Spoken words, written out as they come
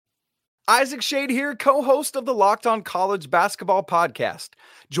Isaac Shade here, co-host of the Locked On College Basketball Podcast.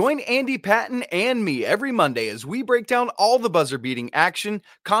 Join Andy Patton and me every Monday as we break down all the buzzer-beating action,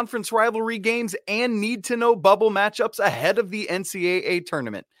 conference rivalry games, and need-to-know bubble matchups ahead of the NCAA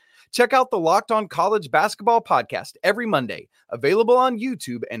tournament. Check out the Locked On College Basketball Podcast every Monday, available on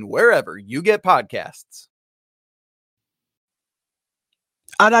YouTube and wherever you get podcasts.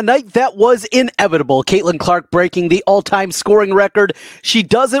 On a night that was inevitable, Caitlin Clark breaking the all-time scoring record. She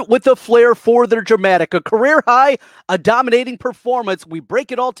does it with a flair for the dramatic. A career high, a dominating performance. We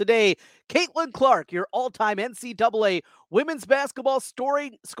break it all today. Caitlin Clark, your all-time NCAA women's basketball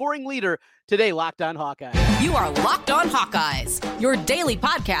scoring leader. Today, Locked On Hawkeyes. You are Locked On Hawkeyes, your daily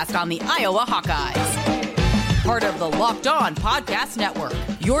podcast on the Iowa Hawkeyes. Part of the Locked On Podcast Network,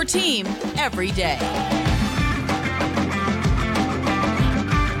 your team every day.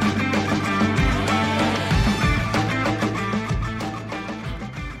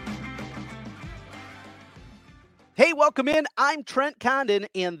 Hey, welcome in. I'm Trent Condon,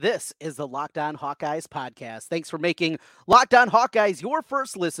 and this is the Locked On Hawkeyes podcast. Thanks for making Locked On Hawkeyes your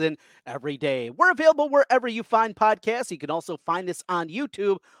first listen every day. We're available wherever you find podcasts. You can also find us on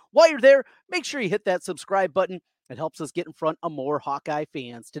YouTube. While you're there, make sure you hit that subscribe button. It helps us get in front of more Hawkeye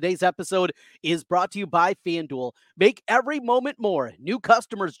fans. Today's episode is brought to you by FanDuel. Make every moment more. New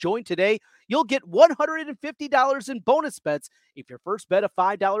customers join today. You'll get $150 in bonus bets if your first bet of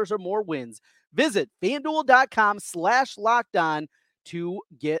 $5 or more wins. Visit FanDuel.com/lockedon to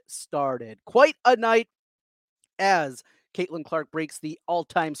get started. Quite a night as Caitlin Clark breaks the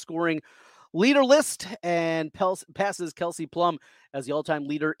all-time scoring leader list and passes Kelsey Plum as the all-time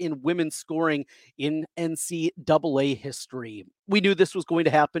leader in women's scoring in NCAA history. We knew this was going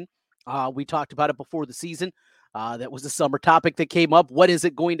to happen. We talked about it before the season. That was a summer topic that came up. What is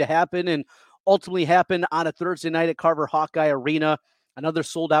it going to happen? And ultimately happened on a Thursday night at Carver Hawkeye Arena. Another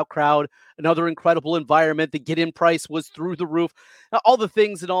sold-out crowd, another incredible environment. The get-in price was through the roof. All the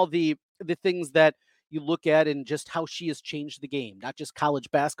things and all the things that you look at and just how she has changed the game, not just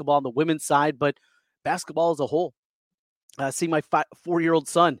college basketball on the women's side, but basketball as a whole. See my 4-year-old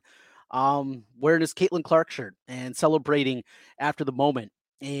son wearing his Caitlin Clark shirt and celebrating after the moment,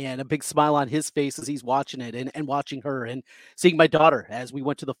 and a big smile on his face as he's watching it and watching her, and seeing my daughter as we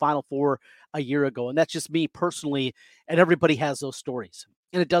went to the Final Four a year ago. And that's just me personally, and everybody has those stories.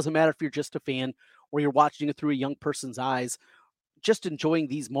 And it doesn't matter if you're just a fan or you're watching it through a young person's eyes, just enjoying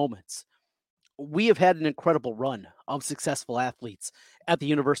these moments. We have had an incredible run of successful athletes at the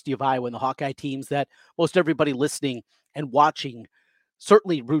University of Iowa and the Hawkeye teams that most everybody listening and watching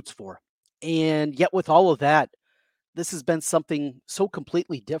certainly roots for. And yet with all of that, this has been something so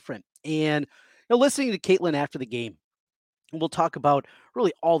completely different. And listening to Caitlin after the game, and we'll talk about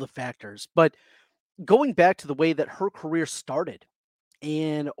really all the factors, but going back to the way that her career started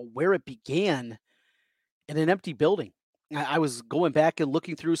and where it began in an empty building. I was going back and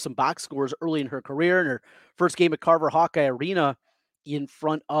looking through some box scores early in her career, and her first game at Carver Hawkeye Arena in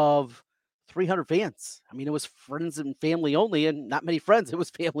front of 300 fans. I mean, it was friends and family only, and not many friends. It was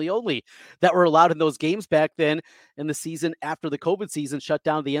family only that were allowed in those games back then in the season after the COVID season shut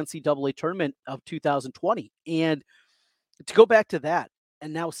down the NCAA tournament of 2020. And to go back to that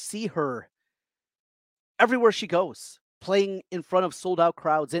and now see her everywhere she goes, playing in front of sold-out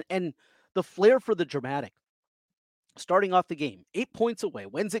crowds, and the flair for the dramatic. Starting off the game, 8 points away.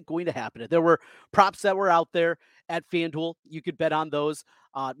 When's it going to happen? There were props that were out there at FanDuel. You could bet on those.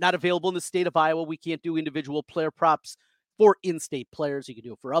 Not available in the state of Iowa. We can't do individual player props for in-state players. You can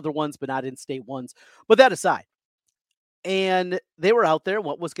do it for other ones, but not in-state ones. But that aside, and they were out there.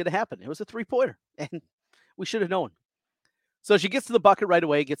 What was going to happen? It was a three-pointer, and we should have known. So she gets to the bucket right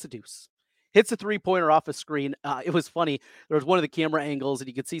away, gets a deuce. Hits a three-pointer off a screen. It was funny. There was one of the camera angles, and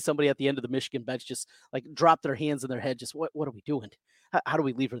you could see somebody at the end of the Michigan bench just like drop their hands in their head. Just, what are we doing? How do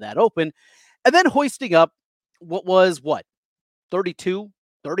we leave her that open? And then hoisting up what was 32,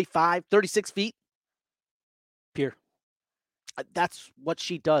 35, 36 feet? Pure. That's what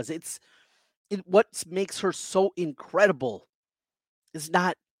she does. What makes her so incredible is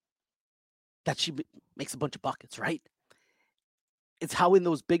not that she makes a bunch of buckets, right? It's how in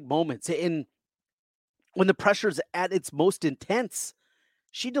those big moments, and when the pressure's at its most intense,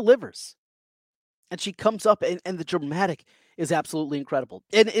 she delivers. And she comes up, and the dramatic is absolutely incredible.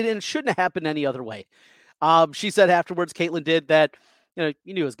 And it shouldn't have happened any other way. She said afterwards, Caitlin did, that you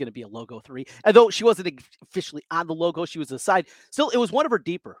knew it was going to be a logo 3. And though she wasn't officially on the logo, she was aside. Still, it was one of her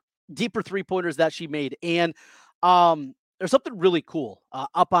deeper three-pointers that she made. And there's something really cool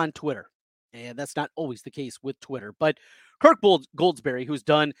up on Twitter. And that's not always the case with Twitter. But Kirk Goldsberry, who's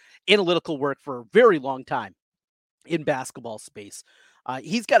done analytical work for a very long time in basketball space,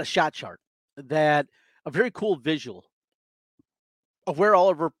 He's got a shot chart that a very cool visual of where all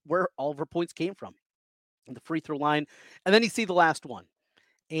of her points came from, the free throw line, and then you see the last one,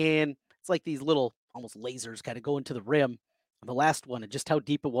 and it's like these little almost lasers kind of go into the rim. The last one, and just how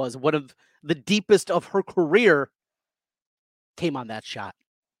deep it was, one of the deepest of her career, came on that shot.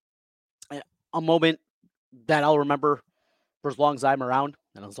 A moment that I'll remember for as long as I'm around,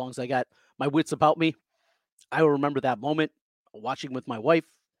 and as long as I got my wits about me. I will remember that moment, watching with my wife,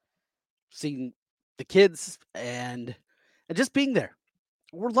 seeing the kids, and just being there.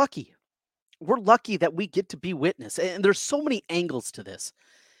 We're lucky. We're lucky that we get to be witness. And there's so many angles to this.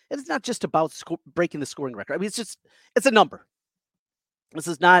 And it's not just about breaking the scoring record. I mean, it's a number. This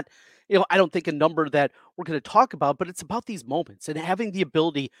is not, I don't think a number that we're going to talk about, but it's about these moments and having the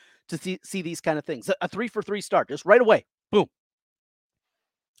ability to see these kind of things. A 3-for-3 start, just right away. Boom.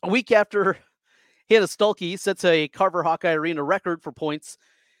 A week after Hannah Stuelke sets a Carver Hawkeye Arena record for points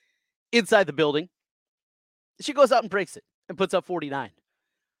inside the building, she goes out and breaks it and puts up 49.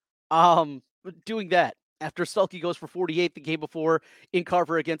 Doing that after Stuelke goes for 48 the game before in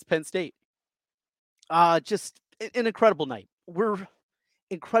Carver against Penn State. Just an incredible night. We're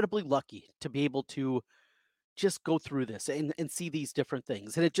incredibly lucky to be able to just go through this and see these different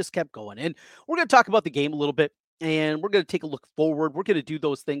things. And it just kept going. And we're going to talk about the game a little bit, and we're going to take a look forward. We're going to do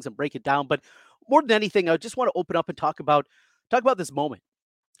those things and break it down. But more than anything, I just want to open up and talk about this moment.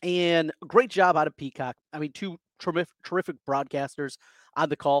 And a great job out of Peacock. I mean, two terrific broadcasters on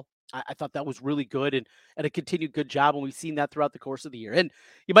the call. I thought that was really good and a continued good job. And we've seen that throughout the course of the year. And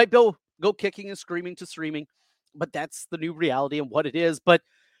you might go kicking and screaming to streaming, but that's the new reality and what it is. But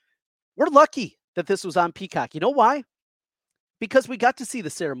we're lucky that this was on Peacock. You know why? Because we got to see the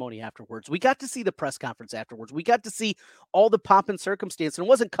ceremony afterwards. We got to see the press conference afterwards. We got to see all the pomp and circumstance. And it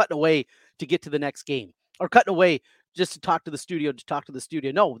wasn't cutting away to get to the next game or cutting away just to talk to the studio,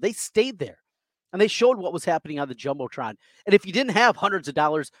 No, they stayed there. And they showed what was happening on the Jumbotron. And if you didn't have hundreds of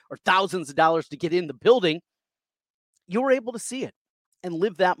dollars or thousands of dollars to get in the building, you were able to see it and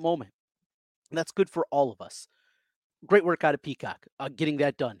live that moment. And that's good for all of us. Great work out of Peacock getting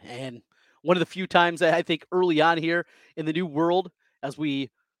that done. And one of the few times I think early on here in the new world, as we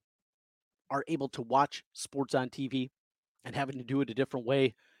are able to watch sports on TV and having to do it a different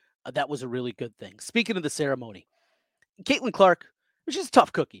way, that was a really good thing. Speaking of the ceremony, Caitlin Clark, she's a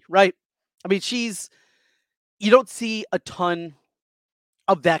tough cookie, right? I mean, you don't see a ton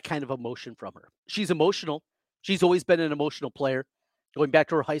of that kind of emotion from her. She's emotional. She's always been an emotional player. Going back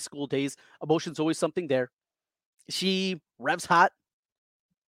to her high school days, emotion's always something there. She revs hot.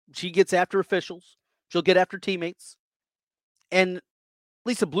 She gets after officials. She'll get after teammates. And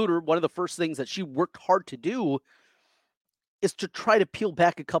Lisa Bluter, one of the first things that she worked hard to do is to try to peel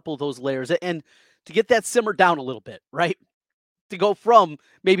back a couple of those layers and to get that simmer down a little bit, right? To go from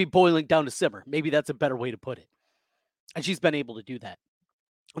maybe boiling down to simmer. Maybe that's a better way to put it. And she's been able to do that.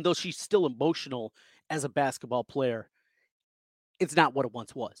 And though she's still emotional as a basketball player, it's not what it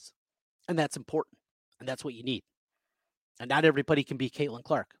once was. And that's important. And that's what you need. And not everybody can be Caitlin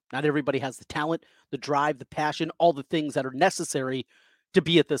Clark. Not everybody has the talent, the drive, the passion, all the things that are necessary to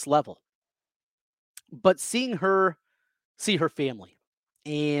be at this level. But seeing her see her family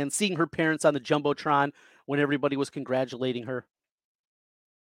and seeing her parents on the Jumbotron when everybody was congratulating her,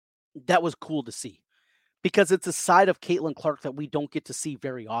 that was cool to see. Because it's a side of Caitlin Clark that we don't get to see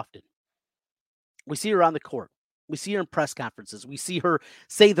very often. We see her on the court. We see her in press conferences. We see her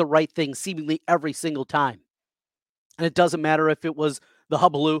say the right thing seemingly every single time. And it doesn't matter if it was the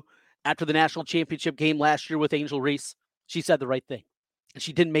hubbub after the national championship game last year with Angel Reese. She said the right thing. And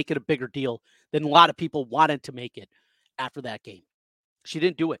she didn't make it a bigger deal than a lot of people wanted to make it after that game. She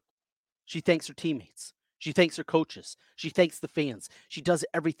didn't do it. She thanks her teammates. She thanks her coaches. She thanks the fans. She does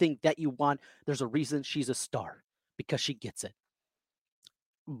everything that you want. There's a reason she's a star, because she gets it.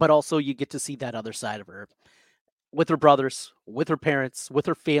 But also you get to see that other side of her with her brothers, with her parents, with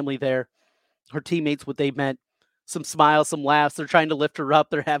her family there, her teammates, what they meant, some smiles, some laughs. They're trying to lift her up.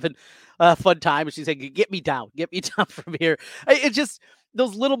 They're having a fun time. And she's saying, get me down from here. It's just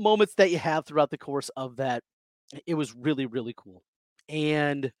those little moments that you have throughout the course of that. It was really, really cool.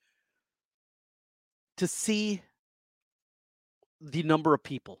 And to see the number of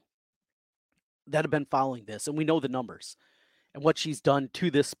people that have been following this, and we know the numbers and what she's done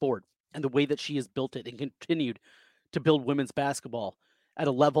to this sport and the way that she has built it and continued to build women's basketball at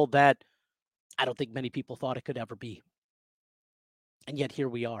a level that I don't think many people thought it could ever be. And yet here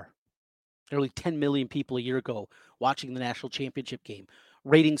we are. Nearly 10 million people a year ago watching the national championship game,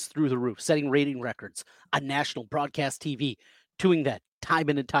 ratings through the roof, setting rating records on national broadcast TV, doing that time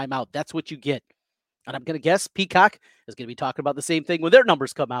in and time out. That's what you get And I'm going to guess Peacock is going to be talking about the same thing when their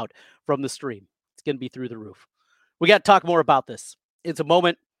numbers come out from the stream. It's going to be through the roof. We got to talk more about this. It's a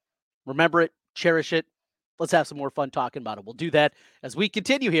moment. Remember it. Cherish it. Let's have some more fun talking about it. We'll do that as we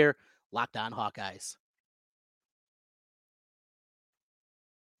continue here, Locked On Hawkeyes.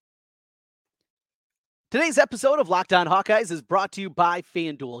 Today's episode of Locked On Hawkeyes is brought to you by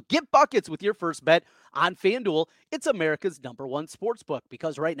FanDuel. Get buckets with your first bet on FanDuel. It's America's #1 sportsbook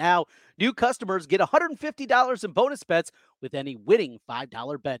because right now, new customers get $150 in bonus bets with any winning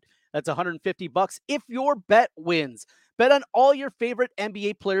 $5 bet. That's $150 if your bet wins. Bet on all your favorite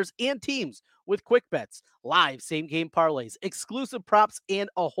NBA players and teams with quick bets, live same-game parlays, exclusive props, and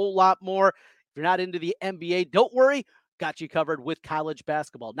a whole lot more. If you're not into the NBA, don't worry. Got you covered with college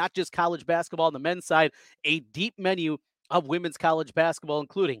basketball. Not just college basketball on the men's side, a deep menu of women's college basketball,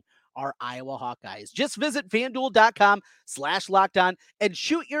 including our Iowa Hawkeyes. Just visit FanDuel.com/lockedon and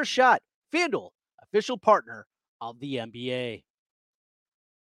shoot your shot. FanDuel, official partner of the NBA.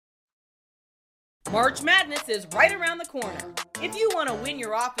 March Madness is right around the corner. If you want to win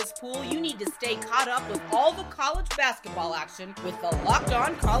your office pool, you need to stay caught up with all the college basketball action with the Locked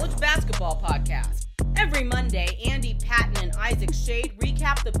On College Basketball Podcast. Every Monday, Andy Patton and Isaac Shade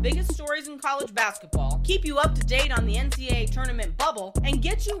recap the biggest stories in college basketball, keep you up to date on the NCAA tournament bubble, and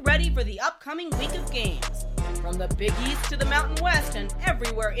get you ready for the upcoming week of games. From the Big East to the Mountain West and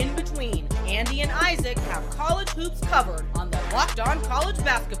everywhere in between, Andy and Isaac have college hoops covered on the Locked On College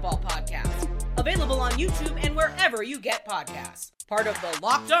Basketball Podcast. Available on YouTube and wherever you get podcasts. Part of the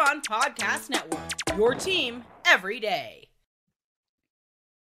Locked On Podcast Network. Your team every day.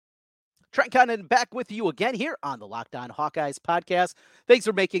 Trent Condon back with you again here on the Locked On Hawkeyes podcast. Thanks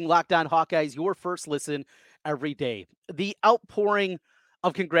for making Locked On Hawkeyes your first listen every day. The outpouring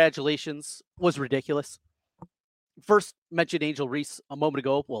of congratulations was ridiculous. First mentioned Angel Reese a moment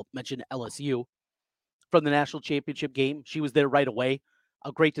ago. Well, mentioned LSU from the national championship game. She was there right away.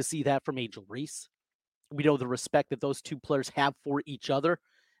 Great to see that from Angel Reese. We know the respect that those two players have for each other,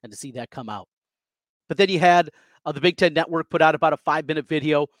 and to see that come out. But then you had the Big Ten Network put out about a 5-minute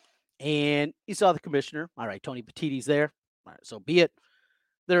video, and you saw the commissioner. All right, Tony Petitti's there. All right, so be it.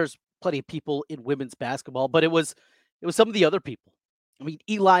 There's plenty of people in women's basketball, but it was some of the other people. I mean,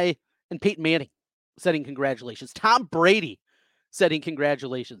 Eli and Peyton Manning sending congratulations. Tom Brady sending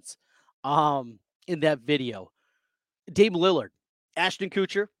congratulations in that video. Dame Lillard, Ashton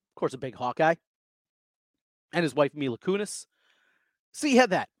Kutcher, of course, a big Hawkeye, and his wife Mila Kunis. So you had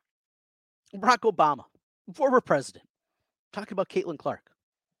that. Barack Obama, former president, talking about Caitlin Clark,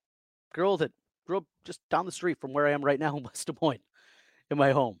 girl that grew up just down the street from where I am right now in West Des Moines, in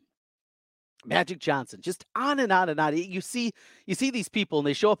my home. Magic Johnson, just on and on and on. You see these people, and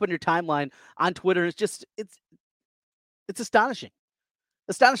they show up on your timeline on Twitter. And it's astonishing.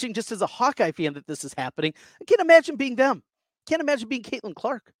 Astonishing just as a Hawkeye fan that this is happening. I can't imagine being them. Can't imagine being Caitlin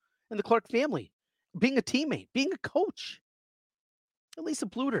Clark and the Clark family, being a teammate, being a coach. Lisa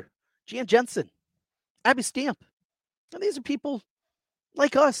Bluter, Jan Jensen, Abby Stamp. And these are people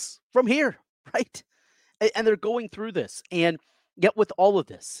like us from here, right? And they're going through this. And yet with all of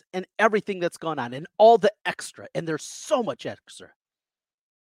this and everything that's gone on and all the extra, and there's so much extra,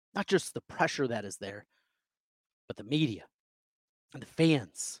 not just the pressure that is there, but the media and the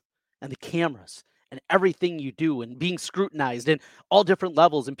fans and the cameras and everything you do and being scrutinized in all different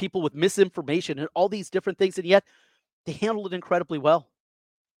levels and people with misinformation and all these different things. And yet they handled it incredibly well.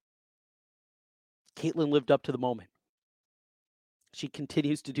 Caitlin lived up to the moment. She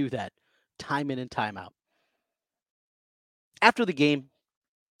continues to do that time in and time out. After the game,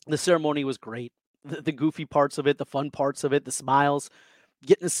 the ceremony was great. The goofy parts of it, the fun parts of it, the smiles,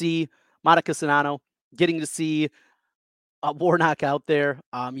 getting to see Monica Sanano, getting to see Warnock out there.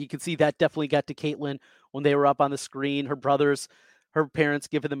 You can see that definitely got to Caitlin when they were up on the screen. Her brothers, her parents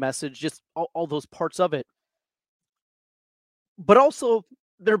giving the message, just all those parts of it. But also,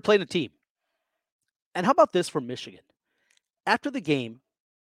 they're playing a team. And how about this from Michigan? After the game,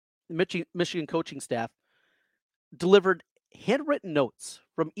 the Michigan coaching staff delivered handwritten notes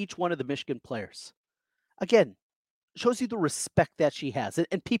from each one of the Michigan players. Again, shows you the respect that she has.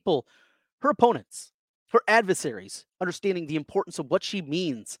 And people, her opponents, her adversaries, understanding the importance of what she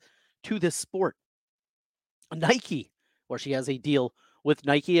means to this sport. Nike, where she has a deal with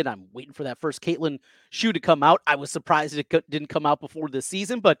Nike, and I'm waiting for that first Caitlin shoe to come out. I was surprised it didn't come out before this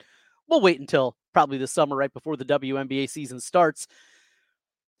season, but we'll wait until probably this summer, right before the WNBA season starts.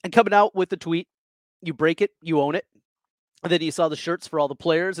 And coming out with the tweet, you break it, you own it. And then you saw the shirts for all the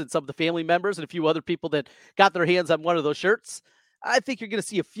players and some of the family members and a few other people that got their hands on one of those shirts. I think you're going to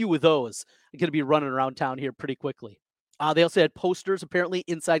see a few of those going to be running around town here pretty quickly. They also had posters apparently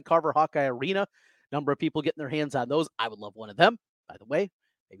inside Carver Hawkeye Arena Number of people getting their hands on those. I would love one of them, by the way.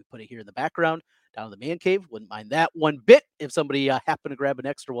 Maybe put it here in the background down in the man cave. Wouldn't mind that one bit. If somebody happened to grab an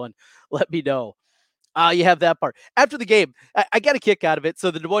extra one, let me know. You have that part. After the game, I got a kick out of it.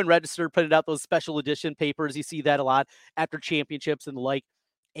 So the Des Moines Register printed out those special edition papers. You see that a lot after championships and the like.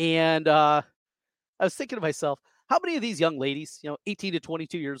 And I was thinking to myself, how many of these young ladies, 18 to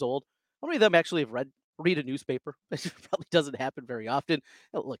 22 years old, how many of them actually have read a newspaper? It probably doesn't happen very often.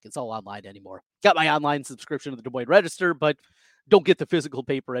 Look, it's all online anymore. Got my online subscription to the Des Moines Register, but don't get the physical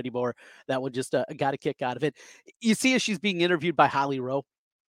paper anymore. That one just got a kick out of it. You see as she's being interviewed by Holly Rowe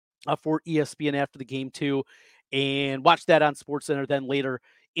for ESPN after the game too, and watch that on SportsCenter then later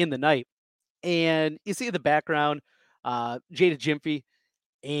in the night. And you see in the background, Jada Jimphy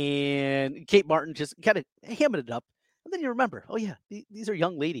and Kate Martin just kind of hamming it up. And then you remember, oh yeah, these are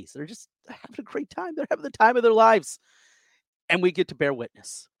young ladies. They're just having a great time. They're having the time of their lives. And we get to bear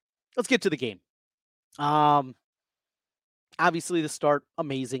witness. Let's get to the game. Obviously the start,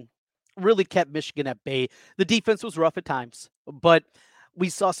 amazing. Really kept Michigan at bay. The defense was rough at times, but we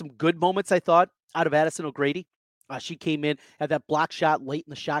saw some good moments, I thought, out of Addison O'Grady. She came in, had that block shot late in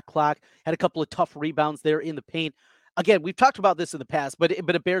the shot clock, had a couple of tough rebounds there in the paint. Again, we've talked about this in the past, but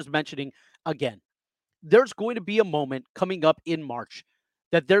it bears mentioning again. There's going to be a moment coming up in March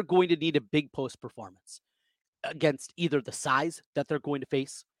that they're going to need a big post performance against either the size that they're going to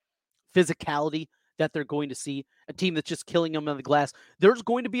face, physicality that they're going to see, a team that's just killing them on the glass. There's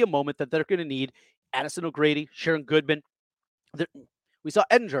going to be a moment that they're going to need Addison O'Grady, Sharon Goodman. We saw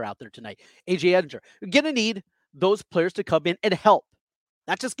Edinger out there tonight, AJ Edinger. We're going to need those players to come in and help,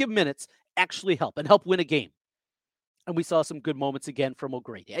 not just give minutes, actually help and help win a game. And we saw some good moments again from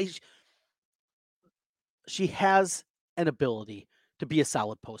O'Grady. She has an ability to be a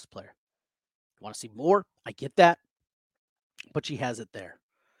solid post player. You want to see more? I get that. But she has it there.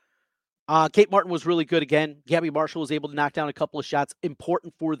 Kate Martin was really good again. Gabby Marshall was able to knock down a couple of shots.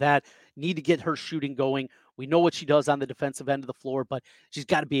 Important for that. Need to get her shooting going. We know what she does on the defensive end of the floor, but she's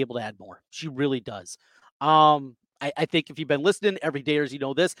got to be able to add more. She really does. I think if you've been listening every day, as you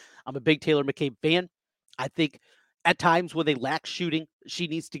know this, I'm a big Taylor McCabe fan. I think at times when they lack shooting, she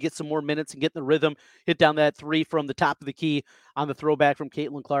needs to get some more minutes and get in the rhythm, hit down that three from the top of the key on the throwback from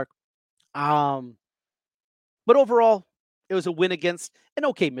Caitlin Clark. But overall, it was a win against an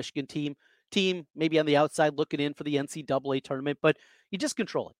okay Michigan team maybe on the outside looking in for the NCAA tournament, but you just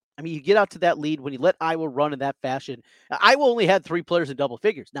control it. I mean, you get out to that lead when you let Iowa run in that fashion. Iowa only had 3 players in double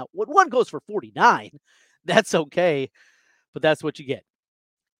figures. Now, when one goes for 49, that's okay, but that's what you get.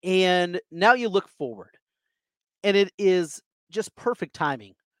 And now you look forward, and it is just perfect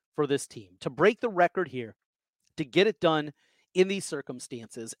timing for this team to break the record here, to get it done in these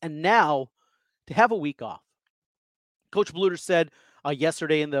circumstances, and now to have a week off. Coach Bluter said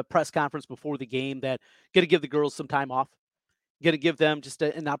yesterday in the press conference before the game that going to give the girls some time off, going to give them just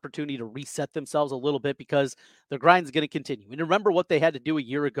an opportunity to reset themselves a little bit because the grind is going to continue. And remember what they had to do a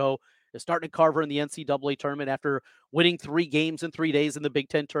year ago. They're starting to Carver in the NCAA tournament after winning 3 games in 3 days in the Big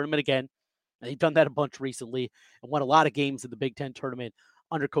Ten tournament again. And they've done that a bunch recently and won a lot of games in the Big Ten tournament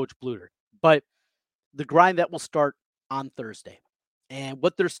under Coach Bluter. But the grind that will start on Thursday and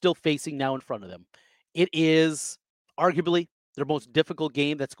what they're still facing now in front of them, it is arguably their most difficult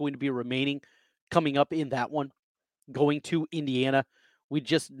game that's going to be remaining coming up in that one, going to Indiana. We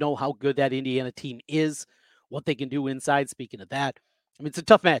just know how good that Indiana team is, what they can do inside. Speaking of that, I mean, it's a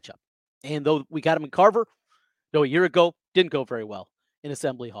tough matchup. And though we got them in Carver, a year ago, didn't go very well in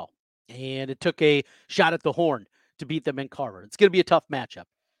Assembly Hall. And it took a shot at the horn to beat them in Carver. It's going to be a tough matchup.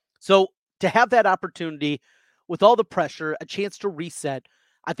 So to have that opportunity with all the pressure, a chance to reset,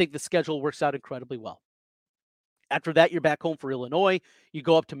 I think the schedule works out incredibly well. After that, you're back home for Illinois. You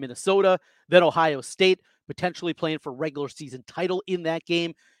go up to Minnesota, then Ohio State, potentially playing for regular season title in that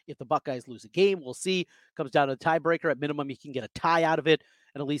game. If the Buckeyes lose a game, we'll see. Comes down to the tiebreaker. At minimum, you can get a tie out of it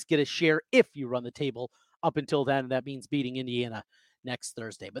and at least get a share if you run the table up until then. And that means beating Indiana next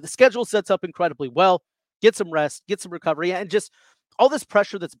Thursday. But the schedule sets up incredibly well. Get some rest, get some recovery, and just all this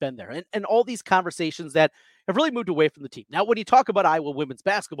pressure that's been there and all these conversations that have really moved away from the team. Now, when you talk about Iowa women's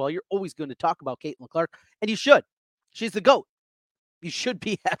basketball, you're always going to talk about Caitlin Clark, and you should. She's the GOAT. You should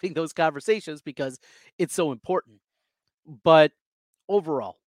be having those conversations because it's so important. But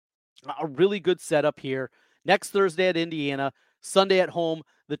overall, a really good setup here. Next Thursday at Indiana, Sunday at home,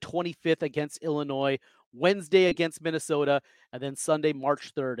 the 25th against Illinois, Wednesday against Minnesota, and then Sunday,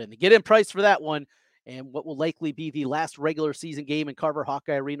 March 3rd. And to get in price for that one, and what will likely be the last regular season game in Carver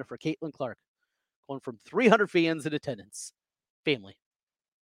Hawkeye Arena for Caitlin Clark, going from 300 fans in attendance, family,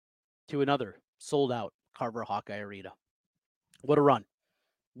 to another sold-out Carver Hawkeye Arena. What a run.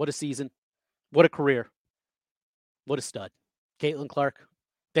 What a season. What a career. What a stud. Caitlin Clark,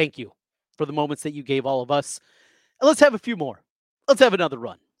 thank you for the moments that you gave all of us. And let's have a few more. Let's have another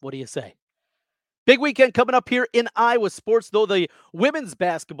run. What do you say? Big weekend coming up here in Iowa sports, though the women's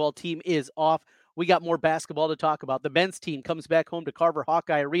basketball team is off. We got more basketball to talk about. The men's team comes back home to Carver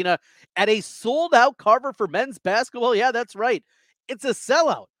Hawkeye Arena at a sold-out Carver for men's basketball. Yeah, that's right. It's a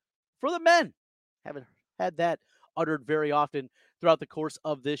sellout for the men. Haven't had that uttered very often throughout the course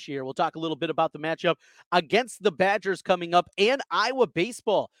of this year. We'll talk a little bit about the matchup against the Badgers coming up, and Iowa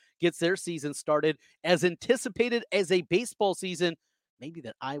baseball gets their season started as anticipated as a baseball season maybe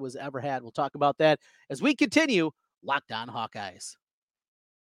that Iowa's ever had. We'll talk about that as we continue Locked On Hawkeyes.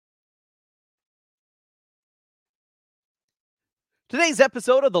 Today's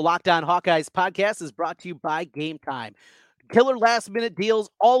episode of the Locked On Hawkeyes podcast is brought to you by Game Time. Killer last-minute deals,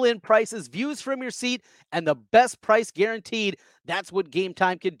 all-in prices, views from your seat, and the best price guaranteed. That's what Game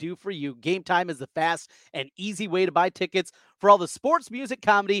Time can do for you. Game Time is the fast and easy way to buy tickets for all the sports, music,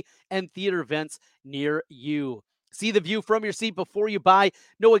 comedy, and theater events near you. See the view from your seat before you buy,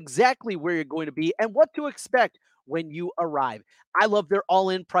 know exactly where you're going to be, and what to expect when you arrive. I love their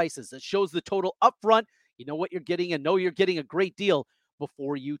all-in prices. It shows the total upfront. You know what you're getting and know you're getting a great deal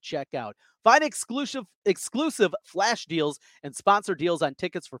before you check out. Find exclusive flash deals and sponsor deals on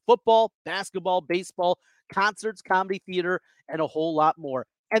tickets for football, basketball, baseball, concerts, comedy, theater, and a whole lot more.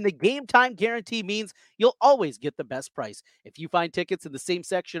 And the Game Time guarantee means you'll always get the best price. If you find tickets in the same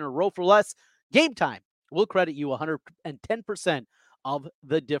section or row for less, Game Time will credit you 110% of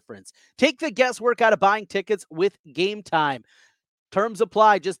the difference. Take the guesswork out of buying tickets with Game Time. Terms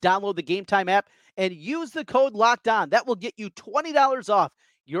apply. Just download the Game Time app and use the code Locked On. That will get you $20 off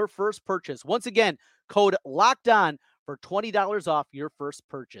your first purchase. Once again, code Locked On for $20 off your first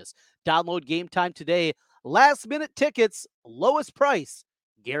purchase. Download Game Time today. Last minute tickets, lowest price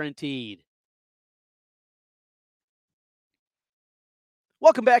guaranteed.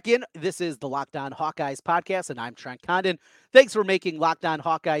 Welcome back in. This is the Locked On Hawkeyes podcast, and I'm Trent Condon. Thanks for making Locked On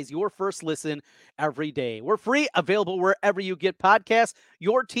Hawkeyes your first listen every day. We're free, available wherever you get podcasts.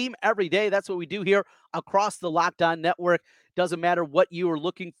 Your team every day. That's what we do here across the Locked On network. Doesn't matter what you are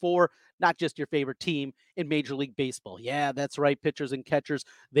looking for, not just your favorite team in Major League Baseball. Yeah, that's right. Pitchers and catchers,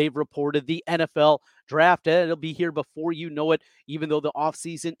 they've reported the NFL draft. It'll be here before you know it, even though the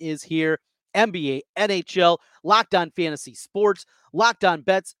offseason is here. NBA, NHL, Locked On Fantasy Sports, Locked On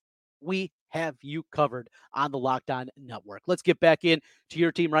Bets. We have you covered on the Locked On Network. Let's get back in to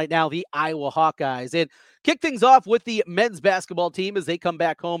your team right now, the Iowa Hawkeyes, and kick things off with the men's basketball team as they come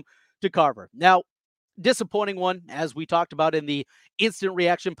back home to Carver. Now, disappointing one, as we talked about in the Instant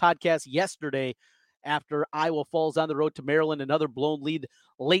Reaction podcast yesterday after Iowa falls on the road to Maryland, another blown lead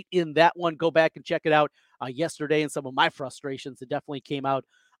late in that one. Go back and check it out yesterday, and some of my frustrations that definitely came out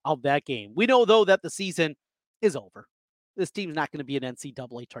of that game. We know, though, that the season is over. This team's not going to be an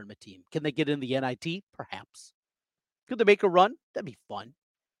NCAA tournament team. Can they get in the NIT? Perhaps. Could they make a run? That'd be fun.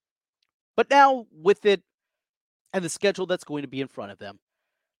 But now, with it and the schedule that's going to be in front of them,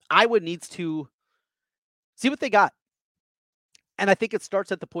 Iowa needs to see what they got. And I think it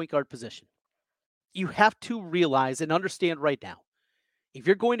starts at the point guard position. You have to realize and understand right now, if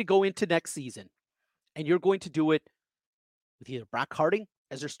you're going to go into next season and you're going to do it with either Brock Harding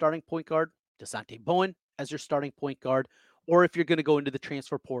as your starting point guard, Desante Bowen as your starting point guard, or if you're going to go into the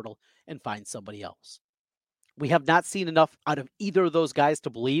transfer portal and find somebody else. We have not seen enough out of either of those guys to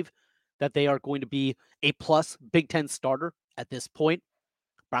believe that they are going to be a plus Big Ten starter at this point.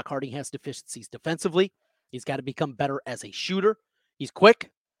 Brock Harding has deficiencies defensively. He's got to become better as a shooter. He's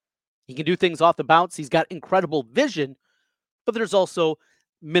quick. He can do things off the bounce. He's got incredible vision, but there's also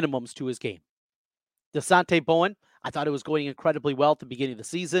minimums to his game. Desante Bowen, I thought it was going incredibly well at the beginning of the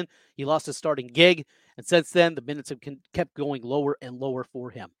season. He lost his starting gig, and since then, the minutes have kept going lower and lower for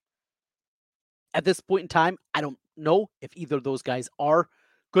him. At this point in time, I don't know if either of those guys are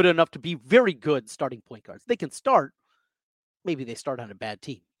good enough to be very good starting point guards. They can start. Maybe they start on a bad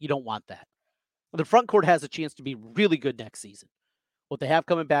team. You don't want that. The front court has a chance to be really good next season. What they have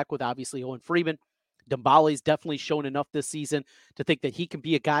coming back with, obviously, Owen Freeman. Dembale's definitely shown enough this season to think that he can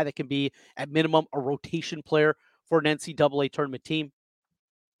be a guy that can be, at minimum, a rotation player for an NCAA tournament team.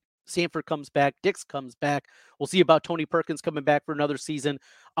 Sanford comes back. Dix comes back. We'll see about Tony Perkins coming back for another season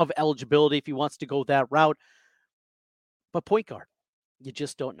of eligibility if he wants to go that route. But point guard, you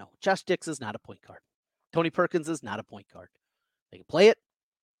just don't know. Josh Dix is not a point guard. Tony Perkins is not a point guard. They can play it,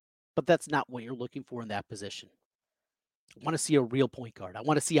 but that's not what you're looking for in that position. I want to see a real point guard. I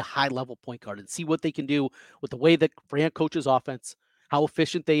want to see a high-level point guard and see what they can do with the way that Fran coaches offense, how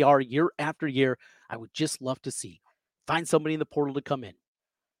efficient they are year after year. I would just love to see. Find somebody in the portal to come in.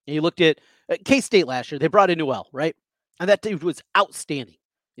 And you looked at K-State last year. They brought in Newell, right? And that dude was outstanding.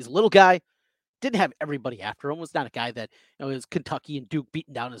 He's a little guy, didn't have everybody after him, was not a guy that was Kentucky and Duke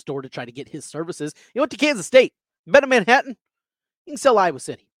beating down his door to try to get his services. He went to Kansas State, been to Manhattan. You can sell Iowa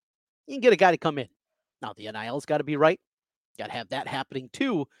City. You can get a guy to come in. Now, the NIL's got to be right. Got to have that happening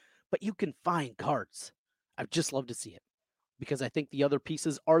too. But you can find guards. I'd just love to see it because I think the other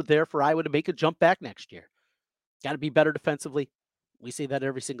pieces are there for Iowa to make a jump back next year. Got to be better defensively. We say that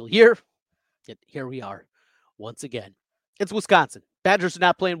every single year. Yet here we are once again. It's Wisconsin. Badgers are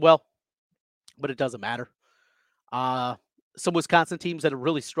not playing well, but it doesn't matter. Some Wisconsin teams that have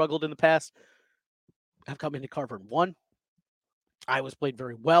really struggled in the past have come into Carver and won. Iowa's played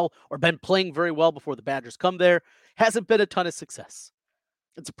very well or been playing very well before the Badgers come there. Hasn't been a ton of success.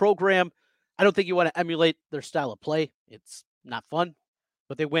 It's a program. I don't think you want to emulate their style of play. It's not fun,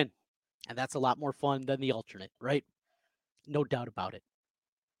 but they win. And that's a lot more fun than the alternate, right? No doubt about it.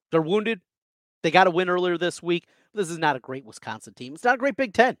 They're wounded. They got a win earlier this week. This is not a great Wisconsin team. It's not a great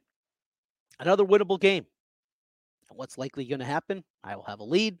Big Ten. Another winnable game. And what's likely going to happen? I will have a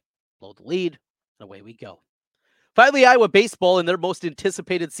lead, blow the lead, and away we go. Finally, Iowa baseball in their most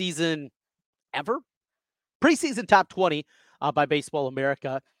anticipated season ever. Preseason top 20 by Baseball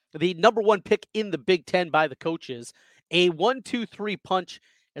America. The number one pick in the Big Ten by the coaches. A 1-2-3 punch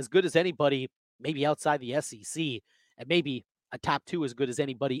as good as anybody, maybe outside the SEC, and maybe a top two as good as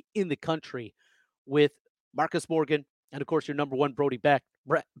anybody in the country with Marcus Morgan and, of course, your number one, Brody Beck.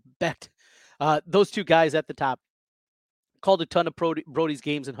 Those two guys at the top. Called a ton of Brody's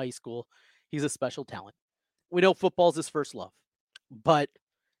games in high school. He's a special talent. We know football's his first love, but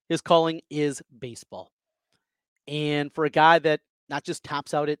his calling is baseball. And for a guy that not just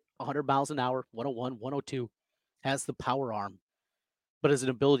tops out at 100 miles an hour, 101, 102, has the power arm, but has an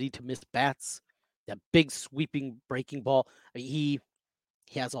ability to miss bats, that big sweeping breaking ball. He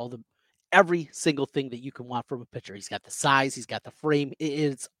has every single thing that you can want from a pitcher. He's got the size, he's got the frame,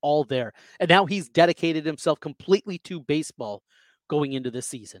 it's all there. And now he's dedicated himself completely to baseball going into this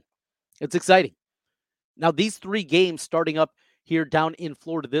season. It's exciting. Now, these 3 games starting up here down in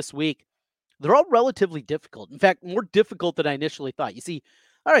Florida this week, they're all relatively difficult. In fact, more difficult than I initially thought. You see,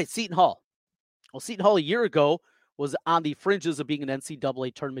 all right, Seton Hall. Well, Seton Hall a year ago was on the fringes of being an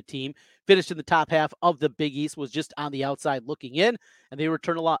NCAA tournament team, finished in the top half of the Big East, was just on the outside looking in, and they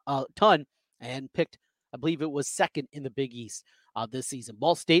returned a ton and picked, I believe it was second in the Big East this season.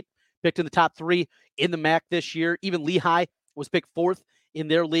 Ball State picked in the top 3 in the MAC this year. Even Lehigh was picked 4th in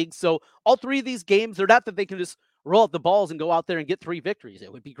their league. So all 3 of these games, they're not that they can just roll out the balls and go out there and get 3 victories.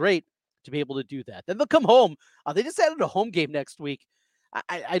 It would be great to be able to do that. Then they'll come home. They just added a home game next week.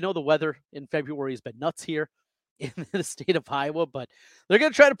 I know the weather in February has been nuts here in the state of Iowa, but they're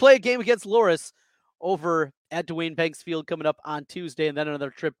going to try to play a game against Loras over at Dwayne Banks Field coming up on Tuesday, and then another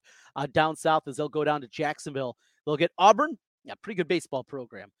trip down south as they'll go down to Jacksonville. They'll get Auburn, pretty good baseball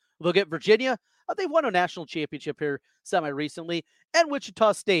program. They'll get Virginia. They've won a national championship here semi-recently, and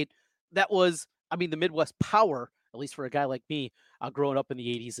Wichita State. That was, the Midwest power, at least for a guy like me, growing up in the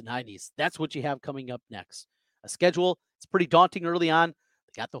 80s and 90s. That's what you have coming up next. A schedule, it's pretty daunting early on.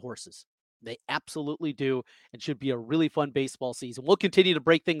 They got the horses. They absolutely do, and should be a really fun baseball season. We'll continue to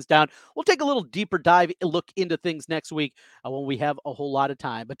break things down. We'll take a little deeper dive and look into things next week when we have a whole lot of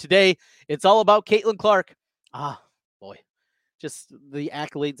time. But today, it's all about Caitlin Clark. Just the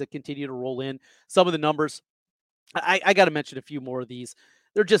accolades that continue to roll in. Some of the numbers, I got to mention a few more of these.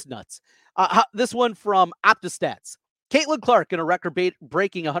 They're just nuts. This one from OptaStats. Caitlin Clark in a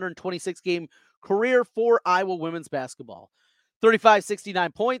record-breaking 126-game career for Iowa women's basketball.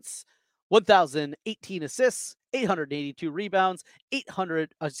 3,569 points, 1,018 assists, 882 rebounds,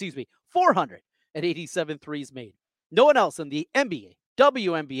 487 threes made. No one else in the NBA,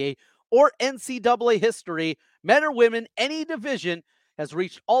 WNBA, or NCAA history, men or women, any division, has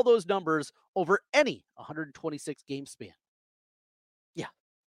reached all those numbers over any 126-game span. Yeah,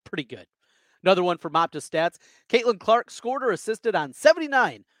 pretty good. Another one from OptaStats. Caitlin Clark scored or assisted on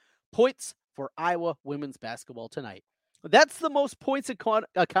 79 points for Iowa women's basketball tonight. That's the most points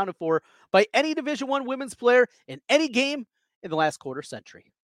accounted for by any Division I women's player in any game in the last quarter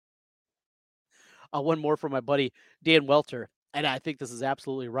century. One more from my buddy Dan Welter, and I think this is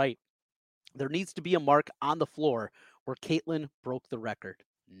absolutely right. There needs to be a mark on the floor where Caitlin broke the record.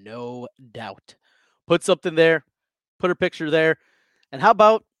 No doubt. Put something there. Put her picture there. And how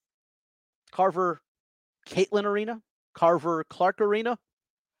about Carver Caitlin Arena? Carver Clark Arena?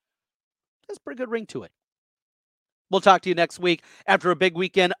 That's a pretty good ring to it. We'll talk to you next week after a big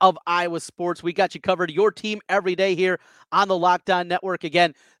weekend of Iowa sports. We got you covered, your team every day here on the Locked On Network.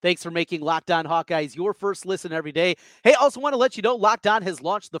 Again, thanks for making Locked On Hawkeyes your first listen every day. Hey, also want to let you know Locked On has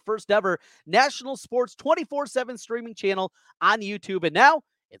launched the first ever national sports 24/7 streaming channel on YouTube, and now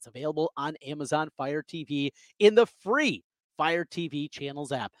it's available on Amazon Fire TV in the free Fire TV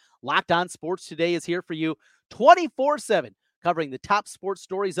channels app. Locked On Sports Today is here for you 24/7, covering the top sports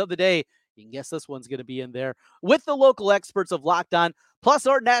stories of the day. You can guess this one's going to be in there with the local experts of Locked On, plus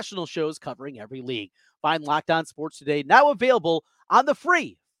our national shows covering every league. Find Locked On Sports Today now available on the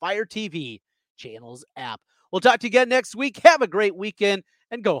free Fire TV channels app. We'll talk to you again next week. Have a great weekend,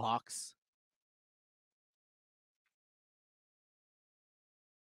 and go Hawks.